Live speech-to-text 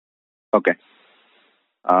Okay.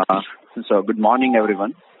 So good morning,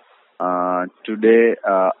 everyone. Today,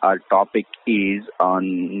 our topic is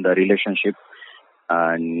on the relationship,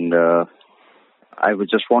 and I would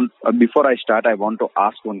just want, before I start, I want to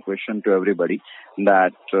ask one question to everybody.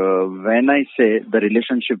 That when I say the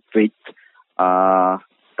relationship with,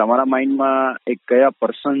 તમારા માઇન્ડમાં એક કયા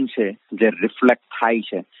person છે જે reflect થાય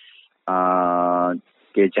છે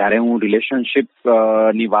કે જ્યારે હું રિલેશનશિપ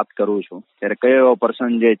ની વાત કરું છું ત્યારે કયો એવો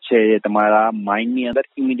પર્સન જે છે એ તમારા માઇન્ડની અંદર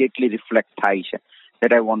ઇમિડિયેટલી રિફ્લેક્ટ થાય છે?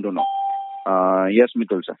 That I want to know. Yes,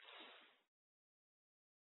 Mitul sir.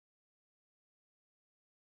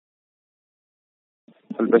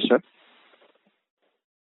 Alpesh sir.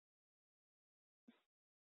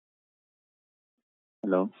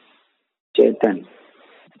 Hello. Chetan.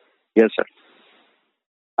 Yes sir.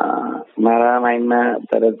 મારા માઇન્ડમાં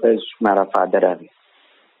તરત જ મારા ફાધર આવે.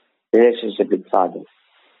 Relationship with father.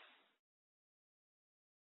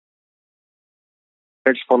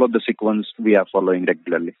 Let's follow the sequence we are following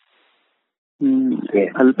regularly.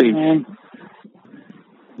 Alpesh.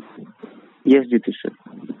 Yes, Jitish sir.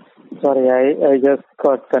 Sorry, I just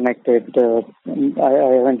got connected. I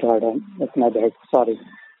haven't heard him. That's my bad. Sorry.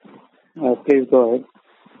 Please go ahead.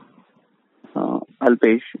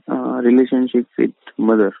 Alpesh, relationship with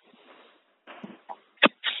mother.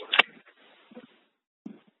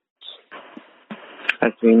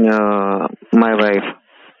 Has been my wife.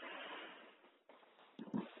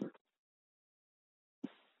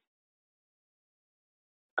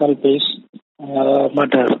 Kalpesh,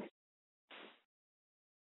 mother.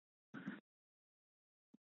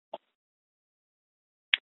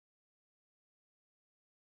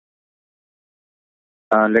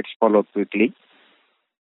 Let's follow quickly.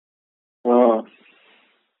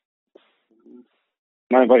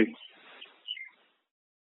 My wife.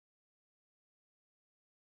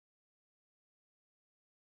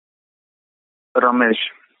 Ramesh,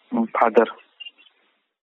 father.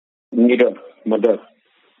 Neera, mother.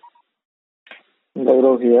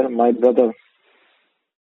 Gaurav here, my brother.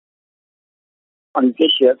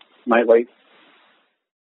 Ankesh here, my wife.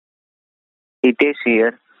 Hitesh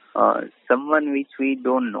here, someone which we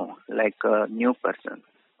don't know, like a new person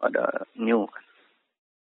or a new one.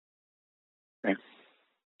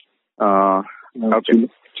 Okay.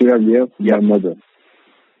 Chirag here, my mother.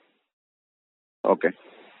 Okay.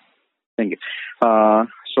 Thank you.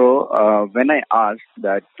 So when I ask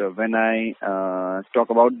that, when I talk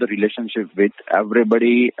about the relationship with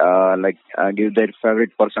everybody, give their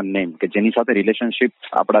favorite person name કે જેની સાથે relationship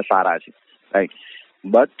આપણા સારા છે, right?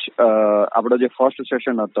 But આપણો જે first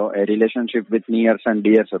session હતો એ relationship with નિયર્સ and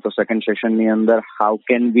ડિયર્સ હતો. Second સેશનની અંદર how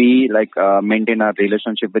can we maintain R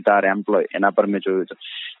relationship with R employ, એના પર મેં જોયું છે.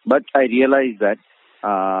 But I realise that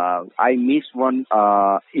I miss one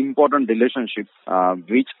important relationship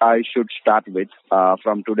which I should start with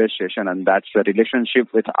from today's session, and that's the relationship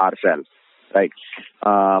with ourself, right?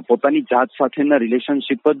 પોતાની જાત સાથેના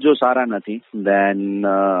relationship જ જો સારા નથી, then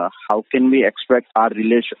how can we expect our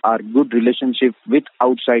good relationship with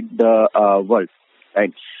outside the world,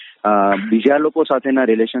 right? બીજા લોકો સાથેના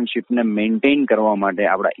રિલેશનશિપને maintain કરવા માટે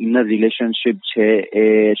આપણા ઇનર રિલેશનશિપ છે એ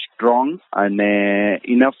સ્ટ્રોંગ અને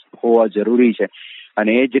ઇનફ હોવા જરૂરી છે.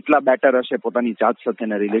 અને એ જેટલા બેટર હશે પોતાની જાત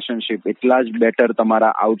સાથેના રિલેશનશિપ, એટલા જ બેટર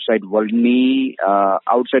તમારા આઉટસાઇડ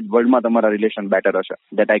વર્લ્ડમાં તમારા રિલેશન બેટર હશે.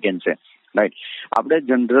 That I can say, right? આપણે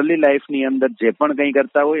જનરલી લાઈફની અંદર જે પણ કંઈ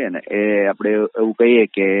કરતા હોઈએ ને એ આપણે એવું કહીએ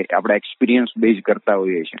કે આપણા એક્સપિરિયન્સ બેઝ કરતા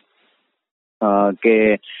હોઈએ છીએ, કે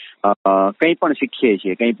કંઈ પણ શીખીએ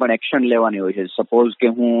છીએ, કંઈ પણ એક્શન લેવાની હોય છે. સપોઝ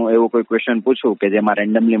કે હું એવો કોઈ ક્વેશ્ચન પૂછું કે જેમાં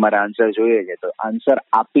રેન્ડમલી મારે આન્સર જોઈએ છે, તો આન્સર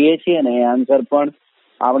આપીએ છીએ ને એ આન્સર પણ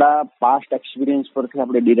આપણા પાસ્ટ એક્સપિરિયન્સ પરથી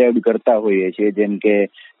આપણે ડિરાઇવ કરતા હોઈએ છીએ. જેમ કે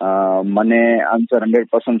મને આન્સર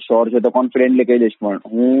 100% શ્યોર છે તો કોન્ફિડન્ટલી કહી દઈશ, પણ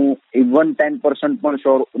હું ઇવન 10% પણ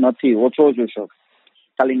શ્યોર નથી, ઓછો છું શ્યોર,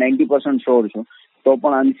 ખાલી 90% શ્યોર છું, તો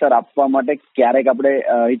પણ આન્સર આપવા માટે ક્યારેક આપણે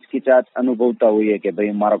હિચકિચાટ અનુભવતા હોઈએ કે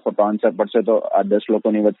ભાઈ મારો ખોટો આન્સર પડશે તો આ 10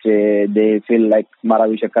 લોકોની વચ્ચે દે ફીલ લાઈક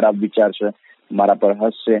મારા વિશે ખરાબ વિચાર છે, મારા પર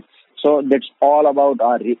હસશે. સો that's all about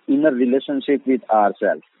R inner relationship with are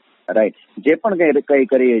self, right? જે પણ કંઈ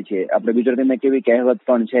કરીએ છીએ આપણે, ગુજરાતીમાં કેવી કહેવત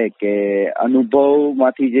પણ છે કે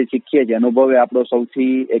અનુભવમાંથી જે શીખીએ છીએ, અનુભવ એ આપણો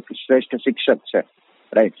સૌથી એક શ્રેષ્ઠ શિક્ષક છે,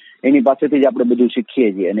 રાઈટ? એની પાસેથી જ આપણે બધું શીખીએ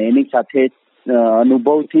છીએ અને એની સાથે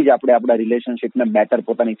અનુભવથી જ આપણે આપણા રિલેશનશિપને બેટર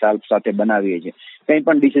પોતાની સેલ્ફ સાથે બનાવીએ છીએ. કંઈ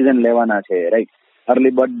પણ ડિસિઝન લેવાના છે, રાઈટ?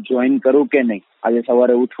 અર્લી બર્ડ જોઈન કરું કે નહીં, આજે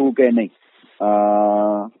સવારે ઉઠવું કે નહીં,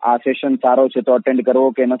 આ સેશન સારો છે તો અટેન્ડ કરવો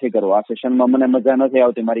કે નથી કરવો, આ સેશનમાં મને મજા નથી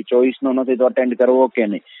આવતી, મારી ચોઈસનો નથી તો અટેન્ડ કરવો કે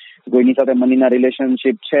નહીં, કોઈની સાથે મનીના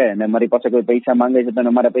રિલેશનશિપ છે ને મારી પાસે કોઈ પૈસા માંગે છે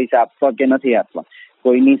તો મારે પૈસા આપવા કે નથી આપવા,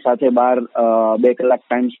 કોઈની સાથે બહાર 2 કલાક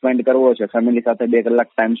ટાઈમ સ્પેન્ડ કરવો છે, ફેમિલી સાથે 2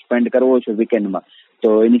 કલાક ટાઈમ સ્પેન્ડ કરવો છે વીકેન્ડમાં, તો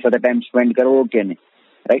એની સાથે ટાઈમ સ્પેન્ડ કરવો કે નહીં,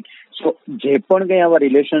 રાઈટ? સો જે પણ કંઈ આવા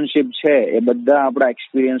રિલેશનશિપ છે એ બધા આપણા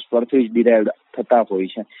એક્સપિરિયન્સ પરથી જ ડિરાઈવ થતા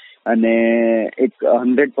હોય છે. અને એક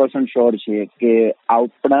 100% શ્યોર છીએ કે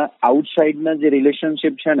આપણા આઉટસાઇડના જે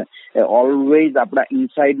રિલેશનશિપ છે ને એ ઓલવેઝ આપણા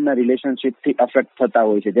ઇનસાઇડના રિલેશનશિપથી અફેક્ટ થતા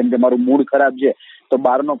હોય છે. જેમ કે મારું મૂડ ખરાબ છે તો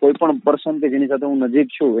બહારનો કોઈ પણ પર્સન કે જેની સાથે હું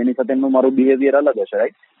નજીક છું એની સાથે મારું બિહેવિયર અલગ હશે,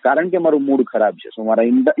 રાઈટ? કારણ કે મારું મૂડ ખરાબ છે, સો મારા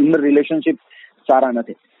ઇનર રિલેશનશિપ સારા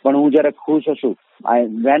નથી. પણ હું જયારે ખુશ છું,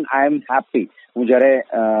 વેન આઈ એમ હેપી, હું જયારે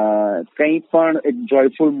કંઈ પણ એક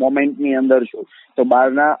જોયફુલ મોમેન્ટની અંદર છું, તો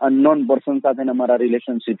બહારના અનનોન પર્સન સાથે મારા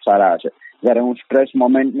રિલેશનશિપ સારા હશે. જયારે હું સ્ટ્રેસ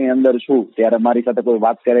મોમેન્ટની અંદર છું ત્યારે મારી સાથે કોઈ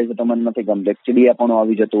વાત કરે છે તો મને નથી ગમતું, ચીડિયાપણું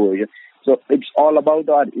આવી જતું હોય છે. So it's all about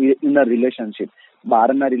R inner relationship.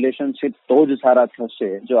 બહારના રિલેશનશિપ તો જ સારા થશે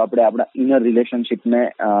જો આપણે આપણા ઇનર રિલેશનશિપને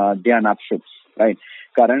ધ્યાન આપશું, રાઈટ?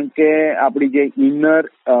 કારણ કે આપણી જે ઇનર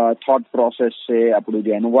થોટ પ્રોસેસ છે, આપણું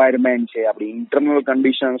જે એન્વાયરમેન્ટ છે, આપણી ઇન્ટરનલ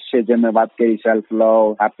કન્ડિશન્સ છે, જે મેં વાત કરી, self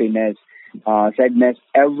love, happiness, sadness,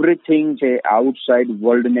 everything છે આઉટસાઇડ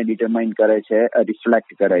વર્લ્ડને ડિટરમાઇન કરે છે,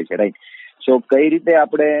 રિફ્લેક્ટ કરે છે, રાઈટ? સો કઈ રીતે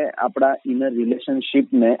આપણે આપણા ઇનર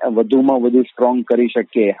રિલેશનશિપને વધુમાં વધુ સ્ટ્રોંગ કરી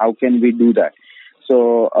શકીએ? How can we do that? So,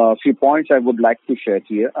 few points I would like to share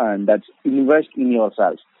here, and that's invest in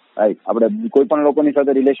yourself. Right? આપણે કોઈ પણ લોકોની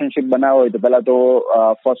સાથે રિલેશનશિપ બનાવવો હોય તો પહેલા તો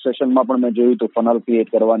ફર્સ્ટ સેશનમાં પણ મેં જોયું હતું, ફનલ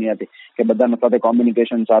ક્રિએટ કરવાની હતી કે બધાના સાથે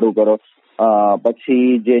કોમ્યુનિકેશન સારું કરો.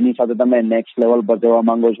 પછી જેની સાથે તમે નેક્સ્ટ લેવલ પર જવા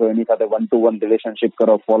માંગો છો એની સાથે 1-to-1 રિલેશનશિપ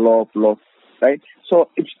કરો, follow up law, right? So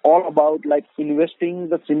it's all about like investing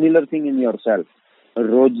the similar thing in your self.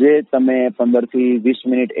 રોજે તમે 15 થી 20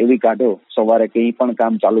 મિનિટ એવી કાઢો સવારે કંઈ પણ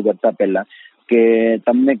કામ ચાલુ કરતા પહેલા કે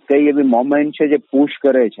તમને કઈ એવી મોમેન્ટ છે જે પુશ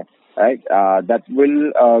કરે છે, right? That will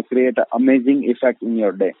create amazing effect in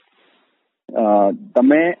your day.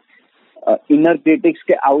 તમે ઇનર ક્રિટિક્સ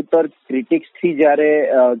કે આઉટર ક્રિટિક્સ થી જયારે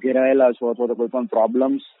ઘેરાયેલા છો અથવા તો કોઈ પણ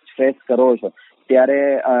પ્રોબ્લેમ્સ ફેસ કરો છો ત્યારે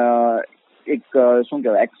એક શું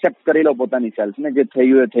કહેવાય, એક્સેપ્ટ કરી લો પોતાની સેલ્ફને, જે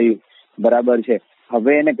થયું એ થયું, બરાબર છે.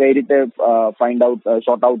 હવે એને કઈ રીતે ફાઇન્ડ આઉટ,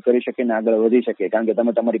 સોર્ટ આઉટ કરી શકે ને આગળ વધી શકે? કારણ કે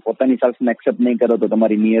તમે તમારી પોતાની સેલ્ફને એક્સેપ્ટ નહીં કરો તો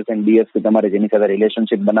તમારી નિયર્સ એન્ડ ડિયર્સ કે તમારે જેની સાથે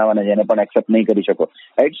રિલેશનશિપ બનાવવાના છે એને પણ એક્સેપ્ટ નહીં કરી શકો,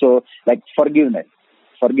 રાઈટ? સો લાઈક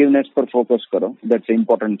ફોરગિવનેસ પર ફોકસ કરો. That's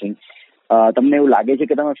important thing. તમને એવું લાગે છે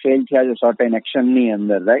કે તમે ફેલ થયા છો સર્ટેન એક્શનની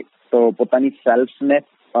અંદર, રાઈટ? તો પોતાની સેલ્ફને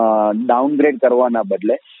ડાઉનગ્રેડ કરવાના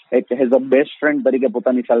બદલે એક એઝ અ બેસ્ટ ફ્રેન્ડ તરીકે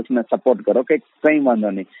પોતાની સેલ્ફને સપોર્ટ કરો કે કંઈ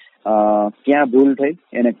વાંધો નહીં, ક્યાં ભૂલ થઈ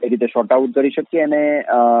એને કઈ રીતે શોર્ટ આઉટ કરી શકીએ અને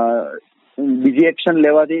બીજી એક્શન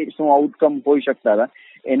લેવાથી શું આઉટકમ હોઈ શકતા હતા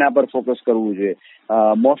એના પર ફોકસ કરવું જોઈએ.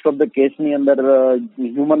 મોસ્ટ ઓફ ધ કેસની અંદર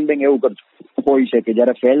હ્યુમન બિંગ એવું કરતું હોય છે કે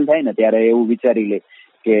જયારે ફેલ થાય ને ત્યારે એવું વિચારી લે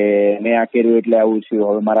કે મેં આ કર્યું એટલે આવું થયું,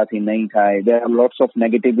 હવે મારાથી નહીં થાય. There are lots of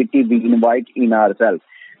negativity V invite in are self,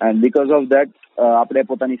 and because of that આપણે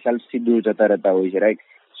પોતાની સેલ્ફથી દૂર જતા રહેતા હોય છે, રાઈટ?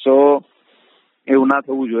 સો એવું ના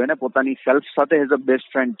થવું જોઈએ ને. પોતાની સેલ્ફ સાથે as a best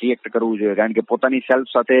friend react કરવું જોઈએ, કારણ કે પોતાની સેલ્ફ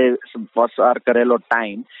સાથે પસાર કરેલો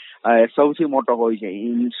ટાઈમ સૌથી મોટો હોય છે,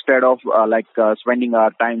 instead of like spending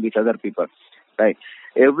R time with other people, right?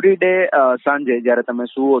 Every day સાંજે જયારે તમે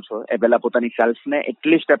સુવો છો એ પહેલા પોતાની સેલ્ફને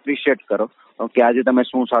એટલીસ્ટ એપ્રિશિએટ કરો કે આજે તમે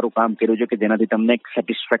શું સારું કામ કર્યું છે કે જેનાથી તમને એક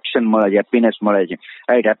સેટિસ્ફેક્શન મળે છે, હેપીનેસ મળે છે,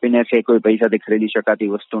 રાઈટ? હેપીનેસ એ કોઈ પૈસાથી ખરીદી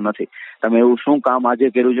શકાતી વસ્તુ નથી. તમે એવું શું કામ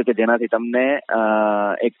આજે કર્યું છે કે જેનાથી તમને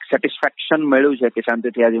એક સેટિસ્ફેક્શન મળ્યું છે કે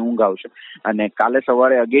શાંતિથી આજે ઊંઘ આવશે, અને કાલે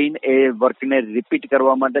સવારે અગેઇન એ વર્કને રિપીટ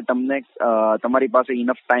કરવા માટે તમને તમારી પાસે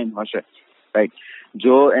ઇનફ ટાઈમ હશે, રાઈટ?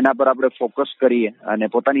 જો એના પર આપણે ફોકસ કરીએ અને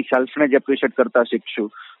પોતાની સેલ્ફને જ એપ્રિશિએટ કરતા શીખશું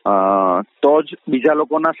તો જ બીજા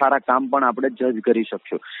લોકોના સારા કામ પણ આપણે જજ કરી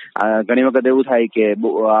શકશું. ઘણી વખત એવું થાય કે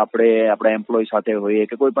આપણે આપણા એમ્પ્લોય સાથે હોઈએ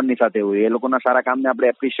કે કોઈ પણની સાથે હોઈએ, એ લોકોના સારા કામને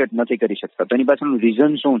આપણે એપ્રિશિએટ નથી કરી શકતા. તો એની પાછળનું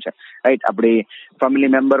રીઝન શું છે, રાઈટ? આપણી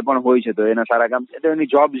ફેમિલી મેમ્બર પણ હોય છે તો એના સારા કામ છે તો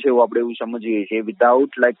એની જોબ છે એવું આપણે એવું સમજીએ છીએ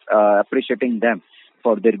without like એપ્રિશિએટિંગ them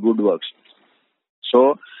four there good works. So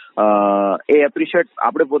A appreciate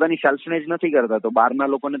આપણે પોતાની સેલ્ફને જ નથી કરતા તો બહારના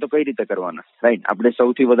લોકોને તો કઈ રીતે કરવાના, રાઈટ? આપણે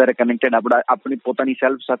સૌથી વધારે કનેક્ટેડ આપણી પોતાની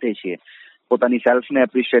સેલ્ફ સાથે છીએ. પોતાની સેલ્ફને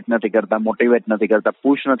એપ્રિશિએટ નથી કરતા, મોટિવેટ નથી કરતા,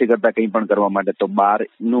 પુશ નથી કરતા કંઈ પણ કરવા માટે, તો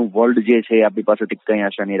બહારનું વર્લ્ડ જે છે એ આપણી પાસેથી કંઈ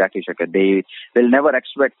આશા નહીં રાખી શકે. They will never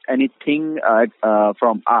expect anything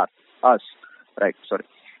from us, right? Sorry.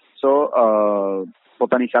 સો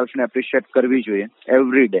પોતાની સેલ્ફને એપ્રિશિએટ કરવી જોઈએ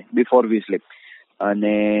every day before we slip.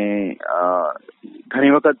 અને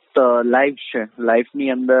ઘણી વખત લાઈફ છે,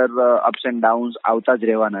 લાઈફની અંદર અપ્સ એન્ડ ડાઉન્સ આવતા જ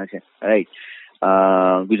રહેવાના છે, રાઈટ?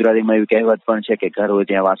 ગુજરાતીમાં એવી કહેવત પણ છે કે ઘર હોય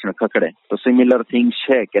ત્યાં વાસણ ખખડે. તો સિમિલર થિંગ્સ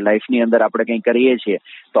છે કે લાઈફની અંદર આપણે કંઈ કરીએ છીએ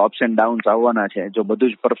તો અપ્સ એન્ડ ડાઉન્સ આવવાના છે. જો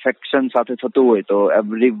બધું જ પરફેક્શન સાથે થતું હોય તો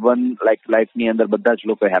એવરીવન લાઈફની અંદર બધા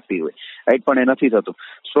જ લોકો હેપી હોય, રાઈટ? પણ એ નથી થતું.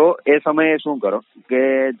 સો એ સમયે શું કરો કે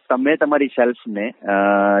તમે તમારી સેલ્ફને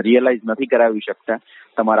રિયલાઇઝ નથી કરાવી શકતા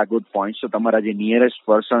તમારા ગુડ પોઈન્ટ્સ. તો તમારા જે નિયરેસ્ટ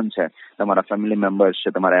પર્સન છે, તમારા ફેમિલી મેમ્બર્સ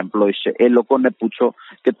છે, તમારા એમ્પ્લોઈઝ છે, એ લોકોને પૂછો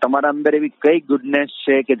કે તમારા અંદર એવી કઈ ગુડનેસ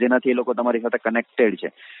છે કે જેનાથી એ લોકો તમારી સાથે કનેક્ટેડ છે.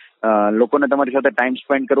 લોકોને તમારી સાથે ટાઈમ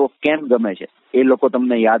સ્પેન્ડ કરવો કેમ ગમે છે એ લોકો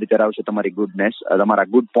તમને યાદ કરાવશે તમારી ગુડનેસ,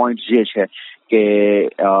 તમારા ગુડ પોઈન્ટ્સ જે છે કે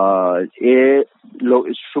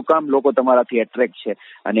શું કામ લોકો તમારાથી એટ્રેક્ટ છે.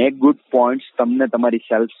 અને એ ગુડ પોઈન્ટ્સ તમને તમારી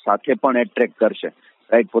સેલ્ફ સાથે પણ એટ્રેક્ટ કરશે,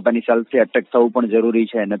 રાઈટ? પોતાની સેલ્ફથી એટ્રેક્ટ થવું પણ જરૂરી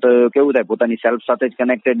છે. ને તો કેવું થાય, પોતાની સેલ્ફ સાથે જ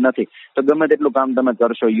કનેક્ટેડ નથી તો ગમે તેટલું કામ તમે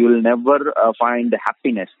કરશો, you will never find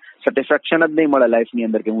happiness, satisfaction જ નહીં મળે લાઈફની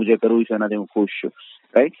અંદર કે હું જે કરું છું એનાથી હું ખુશ છું,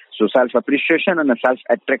 રાઈટ? સો સેલ્ફ એપ્રિશિએશન અને self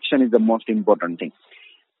attraction is the most important thing.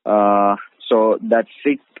 So that's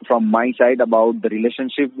it from my side about the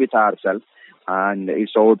relationship with ourselves, and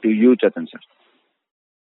it's over to you, Chetan sir.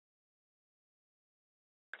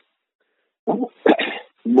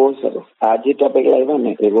 બહુ સારું. આ જે ટોપિક લાવ્યો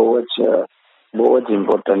ને એ બહુ જ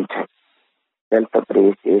ઇમ્પોર્ટન્ટ છે. સેલ્ફ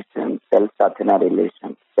એપ્રિસિએશન, સેલ્ફ સાથેના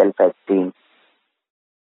રિલેશન, સેલ્ફ એસ્ટીમ.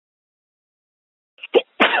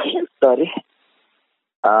 સોરી,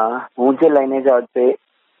 હું જે લઈને જાઉં છું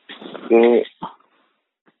એ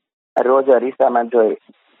રોજ અરીસામાં જોઈ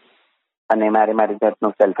અને મારી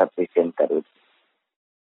જાતનું સેલ્ફ એપ્રિશિએટ કરવું.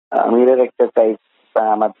 મિરર એક્સરસાઇઝ પણ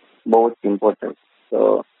આમાં બહુ જ ઇમ્પોર્ટન્ટ. તો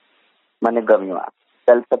મને ગમ્યું. આ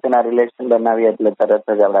સેલ્ફ સાથેના રિલેશન બનાવીએ એટલે તરત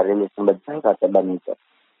જ આપણા રિલેશન બધા સાથે બની જાય.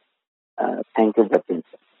 થેન્ક યુ જતીન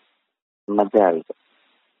સર, મજા આવી ગઈ.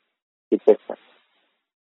 ઠીક છે sir.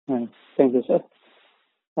 Thank you sir.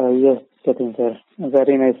 Yes Jatin sir,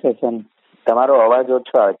 very nice session. તમારો અવાજ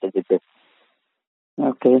ઓછો આવે છે Jitesh.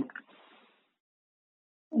 Okay.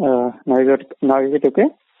 Now is it okay?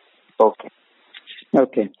 Okay.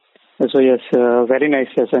 Okay. So yes, very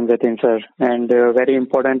nice session, Jatin sir, and very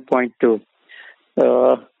important point too.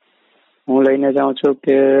 હું લઈને જાઉં છું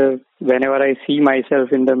કે whenever I see myself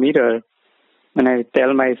in the mirror and I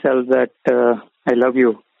tell myself that I love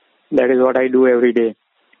you, that is what I do every day.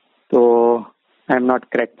 So I am not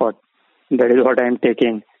crackpot. That is what I am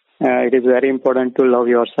taking. It is very important to love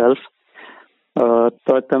yourself.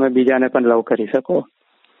 તો તમે બીજાને પણ લવ કરી શકો.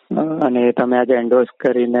 અને તમે આજે endorse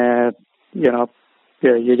કરીને you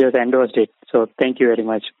just endorsed it. So thank you very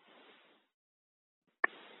much.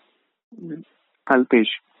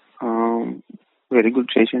 Alpesh, very good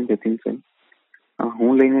session Jatin sir.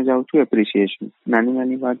 હું લઈને જાઉં છું એપ્રિસિએશન. નાની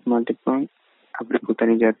નાની વાત માટે પણ આપણે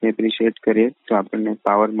પોતાની જાતને એપ્રિશિએટ કરીએ તો આપણને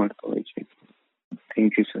પાવર મળતો હોય છે.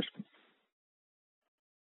 Thank you sir.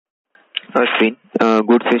 Ashwin,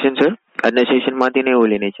 good session sir. આજના સેશનમાંથી ને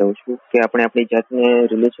એવું લઈને જાઉં છું કે આપણે આપણી જાતને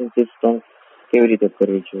રિલેશનશિપ સ્ટ્રોંગ કેવી રીતે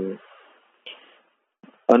કરવી જોઈએ.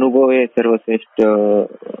 અનુભવ એ સર્વશ્રેષ્ઠ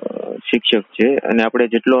શિક્ષક છે અને આપણે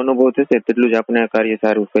જેટલો અનુભવ થશે તેટલું જ આપણે કાર્ય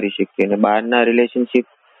સારું કરી શકીએ. અને બહારના રિલેશનશિપ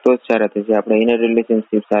તો જ સારા થશે, આપણે ઇનર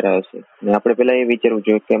રિલેશનશિપ સારા હશે. અને આપણે પહેલા એ વિચારવું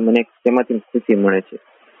જોઈએ કે મને તેમાંથી ખુશી મળે છે.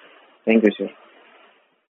 Thank you sir.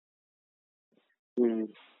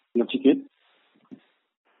 Nachiket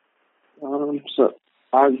sir,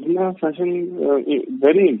 આજના સેશન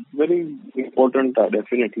વેરી વેરી ઇમ્પોર્ટન્ટ હતા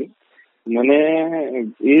ડેફિનેટલી. મને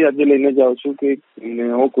એ આજે લઈને જાઉં છું કે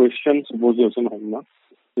એવો ક્વેશ્ચન ઉભો થયો છે માઇન્ડમાં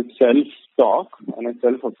કે સેલ્ફ ટોક અને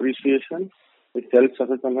સેલ્ફ એપ્રિસિએશન એ સેલ્ફ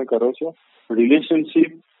સાથે તમે કરો છો.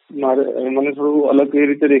 રિલેશનશિપ મને થોડું અલગ એ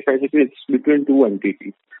રીતે દેખાય છે કે ઇટ્સ બિટવીન ટુ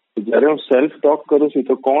એન્ટિટી. જયારે હું સેલ્ફ ટોક કરું છું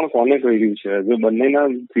તો કોણ કોને કહી રહ્યું છે, જો બંનેના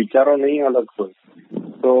વિચારો નહીં અલગ હોય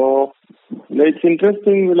તો ઇટ્સ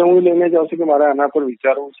ઇન્ટરેસ્ટિંગ. એટલે હું લઈને જાઉં છું કે મારે આના પર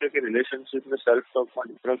વિચારવું છે કે રિલેશનશિપ ને સેલ્ફ ટોકમાં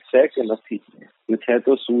ડિફરન્સ છે કે નથી, અને છે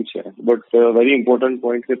તો શું છે. બટ વેરી ઇમ્પોર્ટન્ટ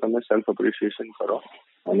પોઈન્ટ કે તમે સેલ્ફ એપ્રિસિએશન કરો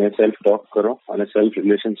અને સેલ્ફ ટોક કરો અને સેલ્ફ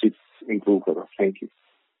રિલેશનશિપ ઇમ્પ્રુવ કરો. Thank you.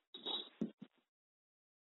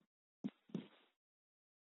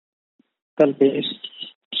 કલ્પેશ,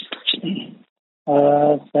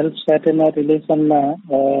 સેલ્ફ સાથેના રિલેશનમાં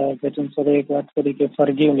જતીન સરે એક વાત કરી કે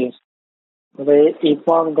ફોરગિવનેસ. હવે એ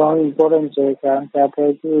પણ ઘણું ઇમ્પોર્ટન્ટ છે, કારણ કે આપણે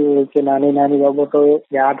શું કે નાની નાની બાબતો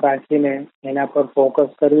યાદ રાખીને એના પર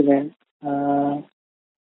ફોકસ કરીને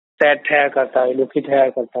સેટ થયા કરતા હોય, દુઃખી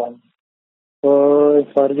થયા કરતા હોય. તો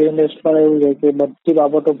ફોરગિવનેસ પણ એવું છે કે બધી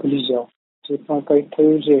બાબતો ભૂલી જાઓ, જે પણ કંઈક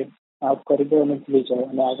થયું છે માફ કરી દો અને ભૂલી જાઓ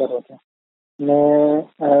અને આગળ વધો. ને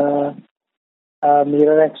આ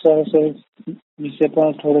મિરર એક્સરસાઇઝ વિશે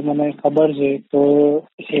પણ થોડું મને ખબર છે, તો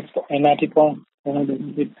એનાથી પણ ઘણું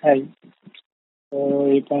બેનિફિટ થાય, તો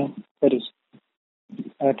એ પણ કરીશ.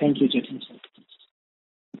 Thank you Jatin sir.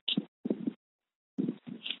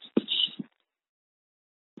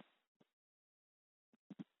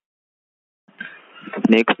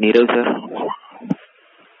 Next Nirav sir.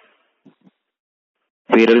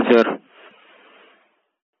 Viral sir.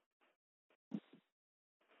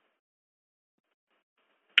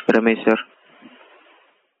 Ramesh sir.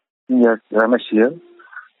 Ramesh here.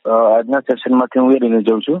 આજના સેશનમાંથી હું એ લઈને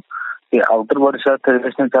જઉં છું કે આઉટર વર્લ્ડ સાથે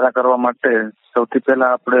રિલેશન સારા કરવા માટે સૌથી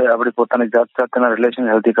પહેલા આપણે આપણી પોતાની જાત સાથેના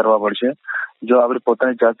રિલેશન હેલ્ધી કરવા પડશે. જો આપણી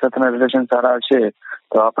પોતાની જાત સાથેના રિલેશન સારા હશે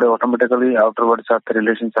તો આપણે ઓટોમેટિકલી આઉટર વર્લ્ડ સાથે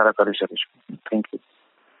રિલેશન સારા કરી શકીશું. Thank you.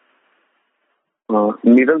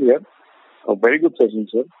 નીરવ યાર, વેરી ગુડ સેશન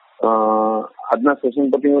સર. આજના સેશન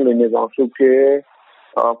પરથી હું લઈને જાઉં છું કે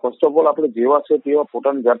ફર્સ્ટ ઓફ ઓલ આપણે જેવા છે તેવા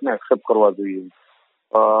પોતાની જાતને એક્સેપ્ટ કરવા જોઈએ.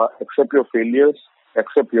 Accept your failures,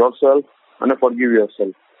 accept your self અને ફોરગીવ યોર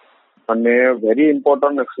સેલ્ફ. અને વેરી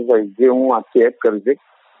ઇમ્પોર્ટન્ટ એક્સરસાઇઝ જે હું આજથી એડ કરી છે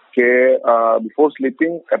કે before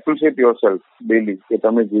sleeping appreciate your self daily, કે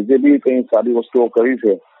તમે જે બી કંઈ સારી વસ્તુઓ કરી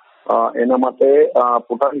છે એના માટે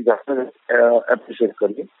પોતાની જાતને એપ્રિશિએટ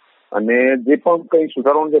કરવી. અને જે પણ કંઈ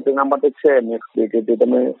સુધારવાનું છે તેના માટે છે નેક્સ્ટ ડે કે તે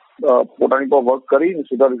તમે પોતાની પર વર્ક કરીને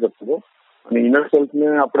સુધારી શકશો છો. અને ઇનર સેલ્ફને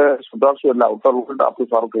આપણે સુધારશું એટલે આઉટર વર્લ્ડ આપણું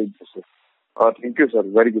સારું થઈ જશે. Thank you sir,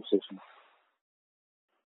 very good session.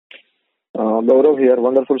 Gaurav here,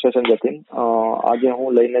 wonderful session Jatin. આજે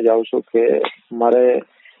હું લઈને જાઉં છું કે મારે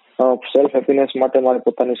સેલ્ફ હેપીનેસ માટે મારે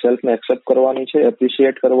પોતાની સેલ્ફને એક્સેપ્ટ કરવાની છે,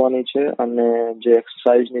 એપ્રિશિએટ કરવાની છે. અને જે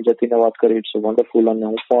એક્સરસાઇઝની જતીને વાત કરી ઇટ્સ વન્ડરફુલ, અને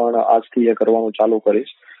હું પણ આજથી એ કરવાનું ચાલુ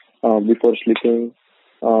કરીશ. બિફોર સ્લીપિંગ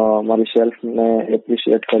મારી સેલ્ફને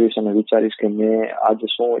એપ્રિશિએટ કરીશ અને વિચારીશ કે મેં આજે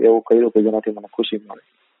શું એવું કર્યું કે જેનાથી મને ખુશી મળે.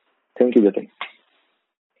 Thank you Jatin.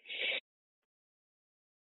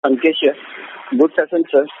 અંકેશ, good session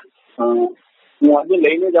sir. હું આજે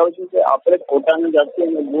લઈને જાઉં છું કે આપણે પોતાની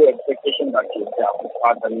જાતથી બહુ એક્સપેક્ટેશન રાખીએ છીએ. આપણે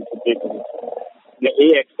આ કરીએ છીએ, તે કરીએ છીએ, એટલે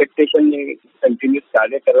એ એક્સપેક્ટેશનને કન્ટિન્યુઅસ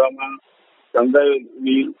કાર્ય કરવામાં somewhere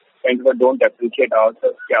V kind of don't appreciate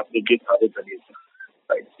આવરસેલ્ફ કે આપણે જે સારું કરીએ છીએ.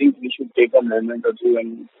 I think we should take a moment or two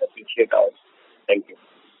and appreciate ourselves. Thank you.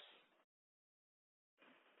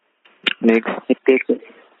 Next.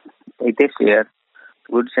 Hitesh here.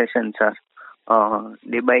 Good session, sir.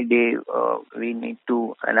 Day by day, we need to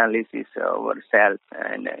analyze ourselves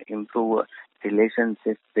and improve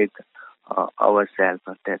relationship with ourselves.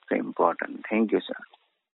 That's important. Thank you, sir.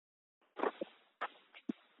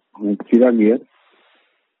 Chirag here.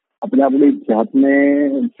 આપણે આપણી જાતને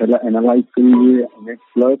પહેલા analyse કરવી જોઈએ અને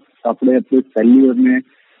plus આપણે આપણી ફેલ્યુઅરને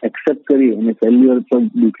accept કરી અને ફેલ્યુઅર પર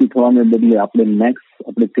દુઃખી થવાને બદલે આપણે નેક્સ્ટ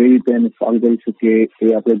આપણે કઈ રીતે એને સોલ્વ કરી શકીએ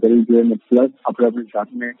એ આપણે કરવું જોઈએ. અને પ્લસ આપણે આપણી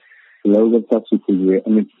જાતને લવ કરતા શીખવું જોઈએ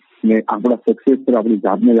અને આપણા સક્સેસ પર આપણી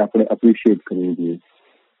જાતને જ આપણે એપ્રિશિએટ કરવું જોઈએ.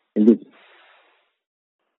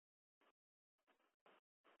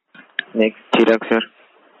 Next Chirag sir.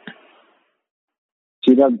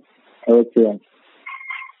 ચિરાગ અવશ્ય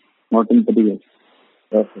Norton Patel.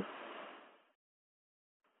 Okay.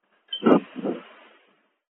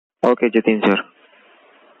 Okay, Jatin sir.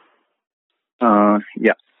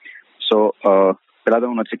 Yeah. So, પેલા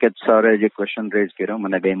તો હું નચિકેત સરે જે ક્વેશ્ચન રેઝ કર્યો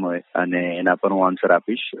મને ગમ્યો હોય અને એના પર હું આન્સર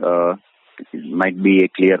આપીશ. માઇટ બી એ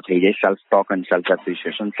ક્લિયર થઈ જાય. Self talk and self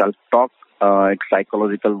appreciation. Self talk એક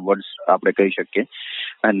સાયકોલોજીકલ વર્ડ્સ આપણે કહી શકીએ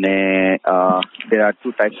અને there are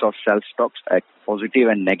two types of self talks, positive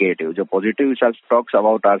and negative. જો positive self talks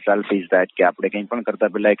about our self is that કે આપણે કંઈ પણ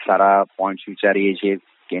કરતા પહેલા એક સારા પોઈન્ટ્સ વિચારીએ છીએ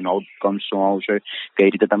કે એનો આઉટકમ શું આવશે,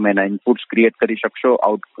 કઈ રીતે તમે એના ઇનપુટ્સ ક્રિએટ કરી શકશો,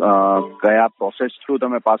 કયા પ્રોસેસ થ્રુ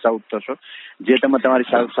તમે પાસ આઉટ થશો, જે તમે તમારી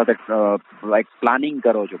સેલ્ફ સાથે લાઈક પ્લાનિંગ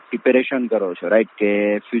કરો છો, પ્રિપેરેશન કરો છો, રાઈટ, કે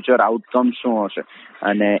ફ્યુચર આઉટકમ શું હશે.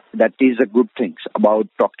 અને that is a good things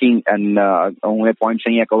about talking. And હું એ પોઈન્ટ્સ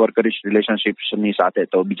અહીંયા કવર કરીશ રિલેશનશિપ્સની સાથે.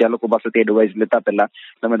 તો બીજા લોકો પાસેથી એડવાઇસ લેતા પહેલા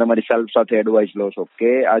તમે તમારી સેલ્ફ સાથે એડવાઇસ લો છો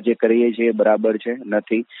કે આ જે કરીએ છીએ બરાબર છે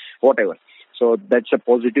નથી, whatever. So that's a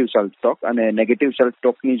positive self talk. અને નેગેટિવ સેલ્ફ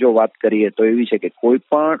ટોકની જો વાત કરીએ તો એવી છે કે કોઈ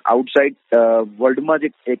પણ આઉટસાઇડ વર્લ્ડમાં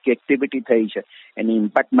જે એક એક્ટિવિટી થઈ છે એની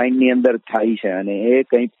ઇમ્પેક્ટ માઇન્ડની અંદર થાય છે અને એ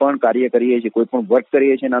કંઈ પણ કાર્ય કરીએ છીએ, કોઈ પણ વર્ક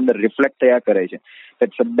કરીએ છીએ એના અંદર રિફ્લેક્ટ થયા કરે છે.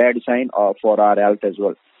 That's a bed sign four R health as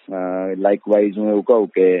well. Likewise હું એવું કહું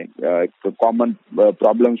કે કોમન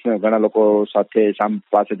પ્રોબ્લેમ્સ મેં ઘણા લોકો સાથે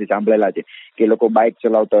પાસેથી સાંભળેલા છે કે લોકો બાઇક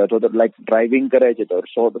ચલાવતા હોય અથવા તો લાઈક ડ્રાઇવિંગ કરે છે તો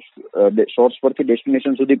સોર્સ પરથી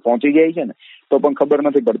ડેસ્ટિનેશન સુધી પહોંચી જાય છે ને તો પણ ખબર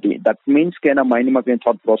નથી પડતી. દેટ મીન્સ કે એના માઇન્ડમાં કંઈ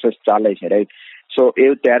થોટ પ્રોસેસ ચાલે છે, રાઈટ. સો એ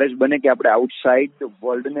ત્યારે જ બને કે આપણે આઉટસાઇડ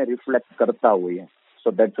વર્લ્ડને રિફ્લેક્ટ કરતા હોઈએ.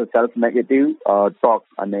 સો that's a self negative talk.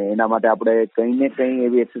 અને એના માટે આપણે કંઈ ને કંઈ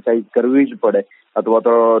એવી એક્સરસાઇઝ કરવી જ પડે અથવા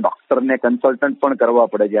તો ડોક્ટરને કન્સલ્ટન્ટ પણ કરવા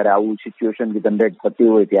પડે જ્યારે આવું સિચ્યુએશન જનરેટ થતી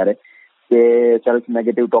હોય ત્યારે કે સેલ્ફ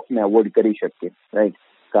નેગેટિવ ટોકને અવોઇડ કરી શકીએ, રાઈટ.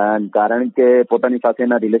 કારણ કે પોતાની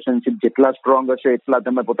સાથેના રિલેશનશિપ જેટલા સ્ટ્રોંગ હશે એટલા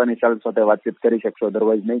તમે પોતાની સેલ્ફ સાથે વાતચીત કરી શકશો,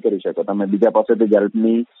 અધરવાઇઝ નહીં કરી શકો. તમે બીજા પાસેથી જ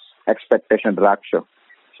હેલ્પની એક્સપેક્ટેશન રાખશો.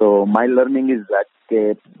 સો માય લર્નિંગ ઇઝ દેટ કે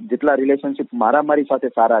જેટલા રિલેશનશિપ મારી સાથે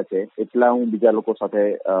સારા છે એટલા હું બીજા લોકો સાથે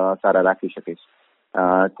સારા રાખી શકીશ.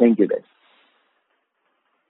 Thank you guys.